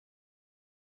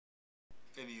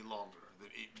any longer than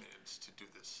 8 minutes to do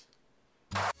this.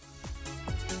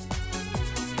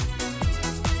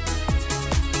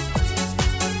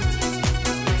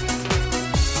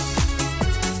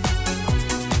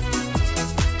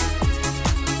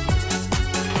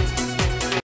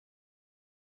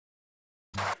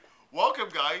 Welcome,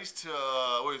 guys, to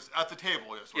what is at the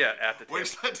table? Yes. Yeah, at the table.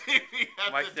 Where's that TV?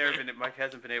 Mike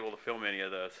hasn't been able to film any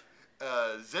of those.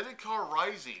 Zendikar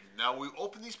Rising. Now, we've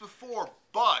opened these before,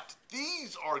 but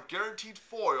these are guaranteed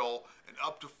foil and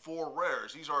up to 4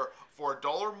 rares. These are for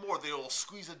 $1 more. They will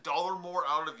squeeze $1 more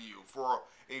out of you for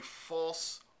a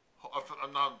false.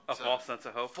 False sense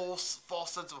of hope.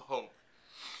 False sense of hope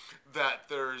that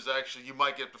there's actually you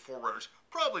might get to 4 rares.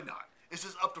 Probably not. It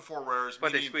says up to 4 rares.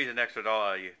 But they squeeze an extra $1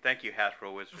 out of you. Thank you,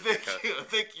 Hasbro Wizards.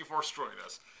 Thank you for destroying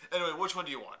us. Anyway, which one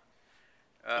do you want?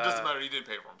 It doesn't matter. You didn't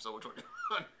pay for them, so which one do you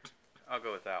want? I'll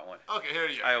go with that one. Okay, here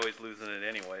you go. I always lose in it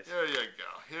anyways. Here you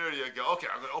go. Here you go. Okay,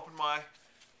 I'm going to open my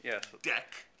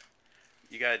deck.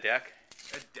 You got a deck?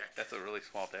 A deck. That's a really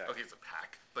small deck. Okay, it's a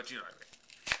pack, but you know what I mean.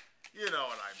 You know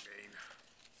what I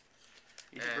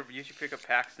mean. You should pick up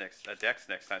decks next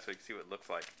time so you can see what it looks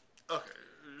like. Okay,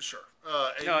 sure.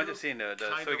 No, I'm just saying so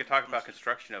we can talk about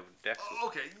construction of decks.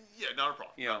 Okay, yeah, not a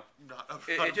problem. You know,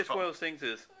 it's just one of those things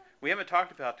is we haven't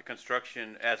talked about the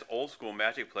construction as old school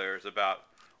Magic players about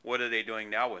what are they doing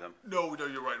now with them. No,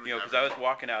 you're right. You know, because I was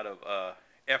walking out of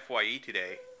FYE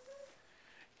today,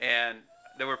 and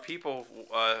there were people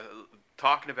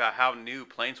talking about how new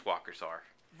Planeswalkers are.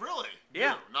 Really?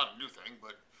 Yeah. New. Not a new thing,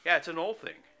 but yeah, it's an old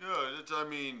thing. Yeah, I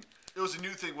mean, it was a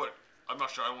new thing. What? I'm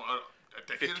not sure. A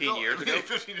decade 15 ago? years ago?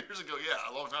 15 years ago, yeah,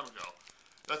 a long time ago.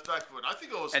 That's back when I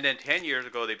think it was. And then 10 years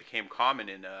ago, they became common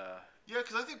in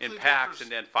because I think in packs, and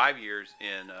then 5 years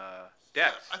in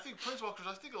decks. Yeah, I think Planeswalkers.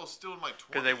 I think it was still in my 20s.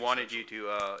 Because they wanted you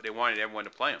to, they wanted everyone to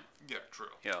play them. Yeah, true.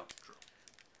 You know. True.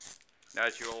 Now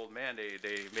that you're old man, they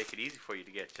make it easy for you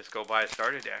to get. Just go buy a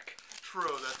starter deck.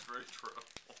 True, that's very true.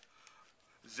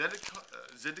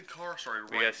 Zendikar, sorry.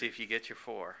 We gotta see if you get your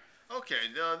 4. Okay,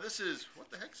 this is what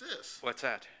the heck's this? What's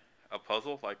that? A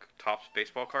puzzle like Topps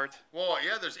baseball cards? Well,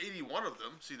 yeah, there's 81 of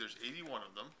them. See, there's 81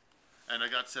 of them, and I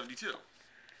got 72.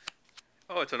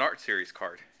 Oh, it's an art series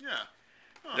card. Yeah.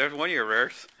 Huh. There's one of your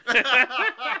rares. Okay,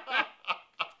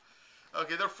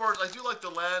 they're first. I do like the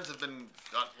lands have been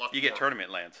got a lot. You get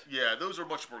tournament lands. Yeah, those are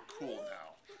much more cool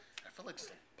now. I feel like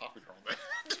just popping your own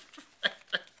land.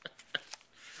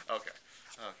 Okay.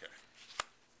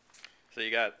 So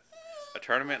you got a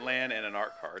tournament land and an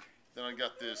art card. Then I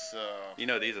got this. You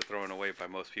know these are thrown away by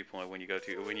most people when you go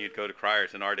to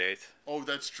criers in our days. Oh,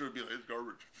 that's true. It's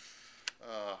garbage.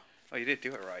 Oh, you didn't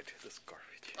do it right. This is garbage.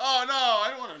 Oh no, I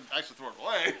don't want to actually throw it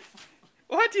away.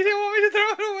 What? You didn't want me to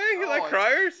throw it away? You like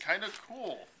criers? Kind of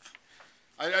cool.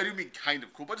 I do mean kind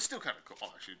of cool, but it's still kind of cool.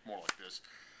 Oh, actually, more like this.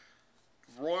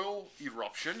 Royal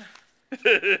Eruption.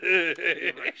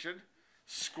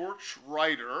 Scorch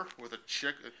Rider with a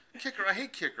kicker. I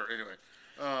hate kicker. Anyway.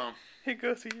 It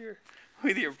goes here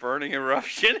with your burning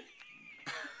eruption.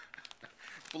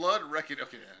 Blood Reckoning.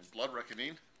 Okay, Blood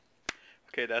Reckoning.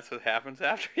 Okay, that's what happens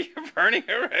after your burning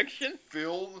erection.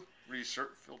 Field Research.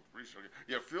 Okay.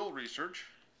 Yeah, Field Research.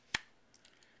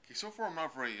 Okay, so far I'm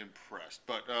not very impressed,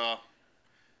 but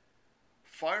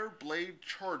Fireblade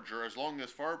Charger. As long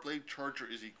as Fireblade Charger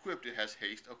is equipped, it has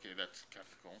haste. Okay, that's kind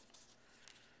of cool.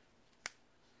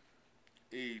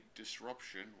 A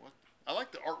Disruption. What? I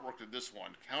like the artwork of this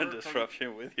one. Counter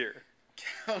disruption with your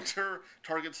counter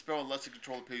target spell unless it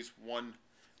control the pace 1.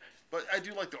 But I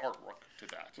do like the artwork to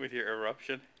that. With your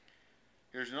eruption.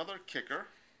 Here's another kicker.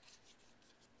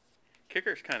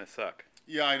 Kickers kind of suck.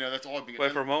 Yeah, I know. That's all I've been.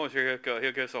 But for a moment here, he'll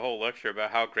give us a whole lecture about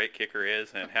how great kicker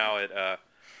is and how it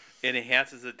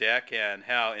enhances the deck and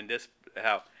how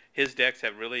his decks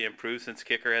have really improved since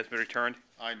kicker has been returned.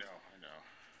 I know.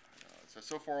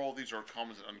 So far, all these are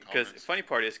commons and uncommons. Because the funny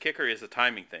part is, kicker is a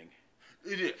timing thing.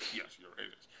 It is. Yes, you're right.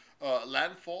 It is.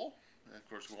 Landfall. And of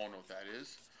course, we all know what that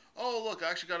is. Oh, look, I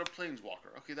actually got a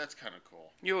Planeswalker. Okay, that's kind of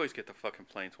cool. You always get the fucking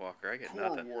Planeswalker. I get Core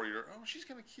nothing. Warrior. Oh, she's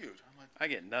kind of cute. I'm like. I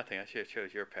get nothing. I should have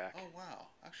chose your pack. Oh, wow.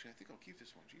 Actually, I think I'll keep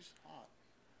this one. She's hot.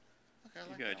 Okay, I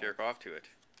like He's going to jerk off to it.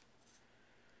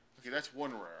 Okay, that's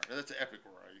one rare. That's an epic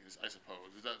rare, I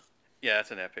suppose. Is that... Yeah,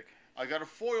 that's an epic. I got a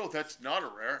foil that's not a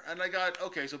rare, and I got...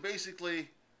 Okay, so basically...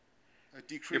 A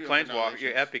decree your Planeswalker,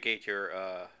 your epic ate your...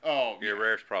 your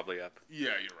rare's probably up.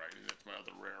 Yeah, you're right. That's my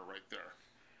other rare right there.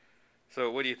 So,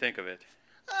 what do you think of it?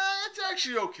 It's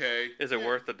actually okay. Is it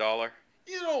worth $1?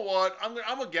 You know what?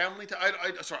 I'm a gambling...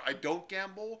 I don't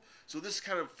gamble, so this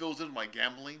kind of fills in my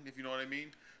gambling, if you know what I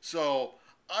mean. So,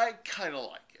 I kind of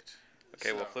like it.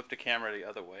 Okay, we'll flip the camera the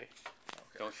other way.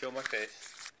 Okay. Don't show my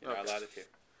face. You're not allowed to. Okay.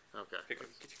 Get your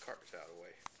cards out of the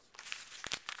way.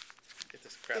 Get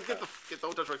this crap out.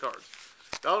 Don't touch my cards.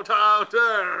 Don't touch.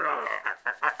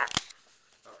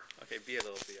 Okay, be a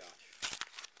little biatch.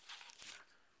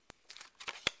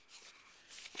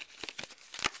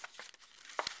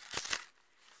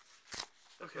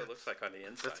 That's what it looks like on the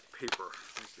inside. That's paper.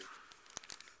 Thank you.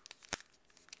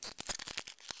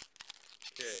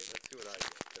 Okay, let's see what I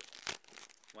get. 'Cause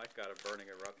Mike got a burning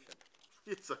eruption.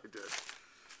 Yes, I did.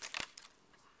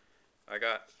 I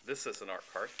got, this is an art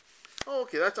card. Oh,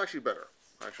 okay, that's actually better.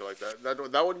 I actually like that.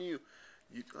 That one you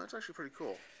that's actually pretty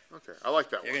cool. Okay, I like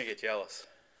that You're one. going to get jealous.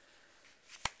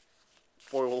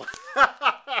 Foil.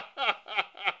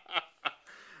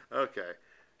 Okay.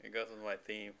 It goes with my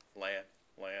theme. Land,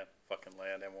 fucking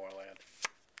land, and more land.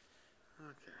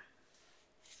 Okay.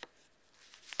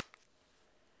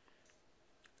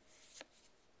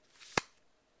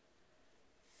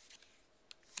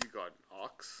 You got an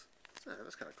ox. Yeah,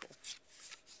 that's kind of cool.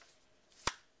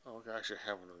 Oh, okay, I actually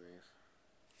have one of these.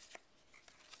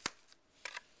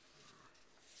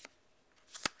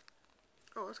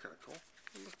 Oh, that's kind of cool.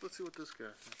 Let's see what this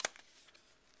guy.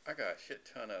 I got a shit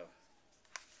ton of.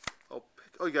 Oh,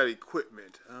 you got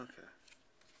equipment. Okay.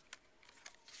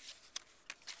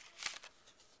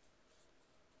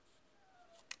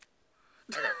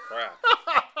 I got crap.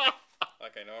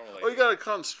 Like I normally. Oh, you got a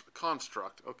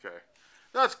construct. Okay,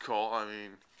 that's cool. I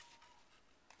mean,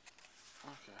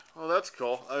 okay. Oh, that's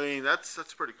cool. I mean, that's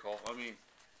pretty cool. I mean,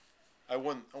 I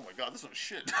wouldn't. Oh my God, this one's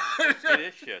shit. It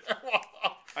is shit.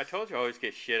 I told you I always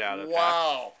get shit out of the pack.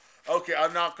 Wow. Okay,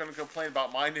 I'm not gonna complain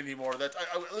about mine anymore. That's.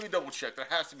 Let me double check. There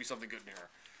has to be something good in here.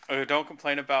 Oh, don't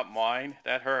complain about mine.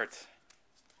 That hurts.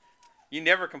 You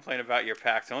never complain about your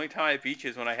packs. The only time I beat you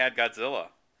is when I had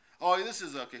Godzilla. Oh, this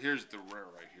is okay. Here's the rare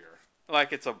right here.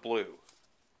 Like it's a blue.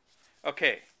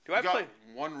 Okay. Do I play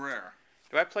one rare?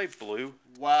 Do I play blue?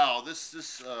 Wow.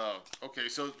 Okay.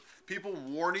 So people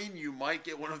warning, you might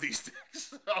get one of these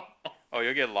things. Oh,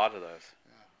 you'll get a lot of those.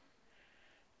 Yeah.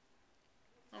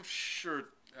 I'm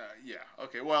sure. Yeah.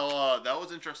 Okay. Well, that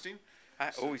was interesting. I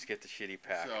always get the shitty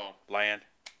pack. So land.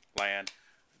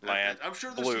 I'm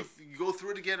sure there's blue. if you go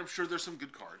through it again, I'm sure there's some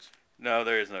good cards. No,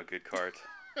 there is no good cards.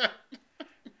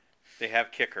 They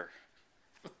have kicker.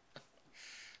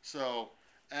 So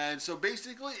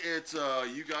basically, it's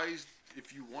you guys,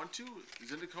 if you want to,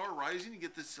 Zendikar Rising, you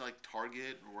get this like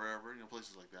Target or wherever,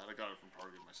 places like that. I got it from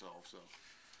Target myself, so,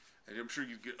 and I'm sure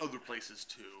you get other places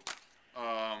too.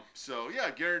 So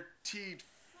yeah, guaranteed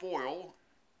foil,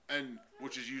 and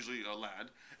which is usually a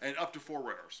land, and up to 4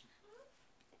 rares.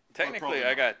 Technically,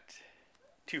 I got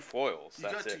 2 foils. You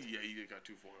That's got it. you got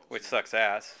 2 foils. Which sucks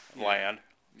ass. Yeah. Land.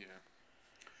 Yeah.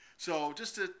 So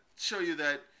just to show you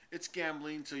that it's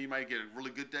gambling, so you might get a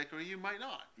really good deck, or you might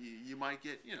not. You might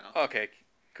get, Okay,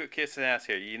 quick kiss and ass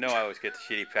here. You know I always get the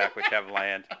shitty pack, which have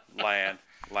land.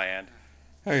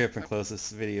 Hurry up and close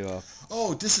this video up.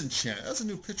 Oh, Disenchant. That's a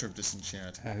new picture of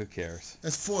Disenchant. Who cares?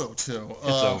 That's foil too.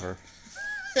 It's over.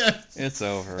 It's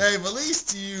over. Hey, but at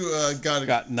least you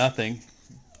got nothing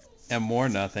and more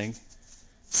nothing.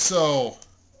 So,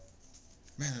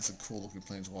 man, that's a cool looking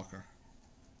planeswalker.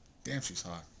 Damn, she's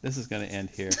hot. This is going to end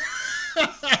here.